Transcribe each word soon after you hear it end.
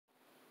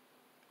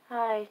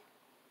Hi,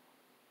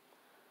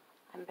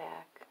 I'm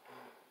back.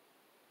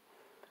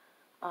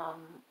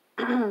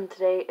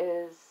 Today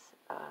is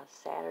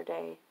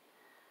Saturday,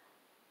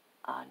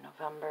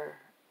 November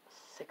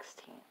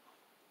 16th.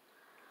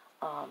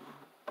 Um,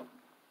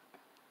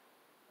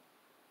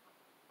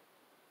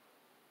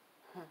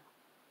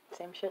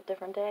 Same shit,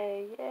 different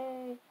day,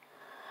 yay!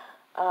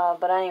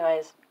 But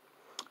anyways,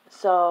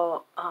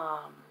 so,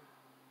 I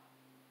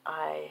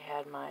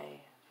had my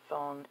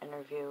phone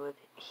interview with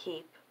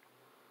HEAP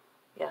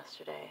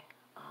yesterday,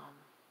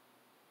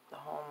 the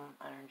Home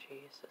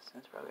Energy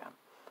Assistance Program.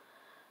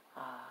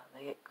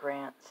 They get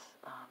grants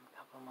a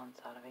couple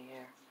months out of a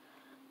year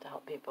to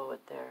help people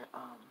with their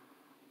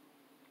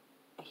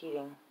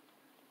heating,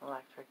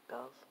 electric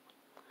bills.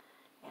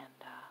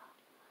 And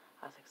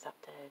I was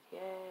accepted,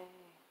 yay!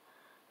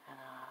 And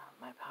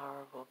my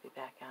power will be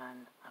back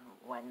on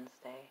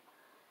Wednesday.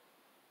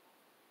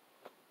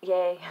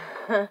 Yay!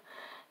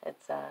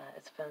 It's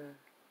been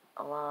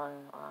a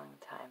long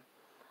time,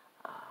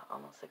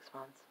 almost 6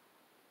 months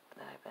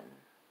that I've been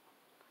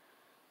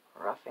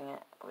roughing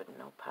it with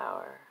no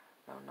power,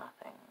 no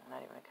nothing,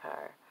 not even a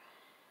car.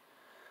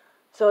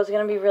 So it's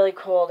gonna be really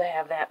cool to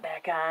have that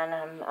back on.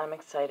 I'm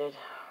excited.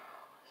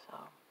 So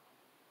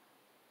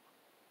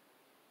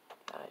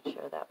thought I'd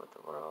share that with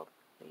the world,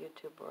 the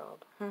YouTube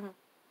world.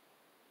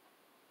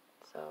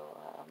 So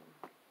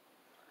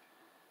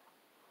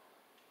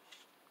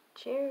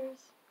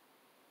cheers.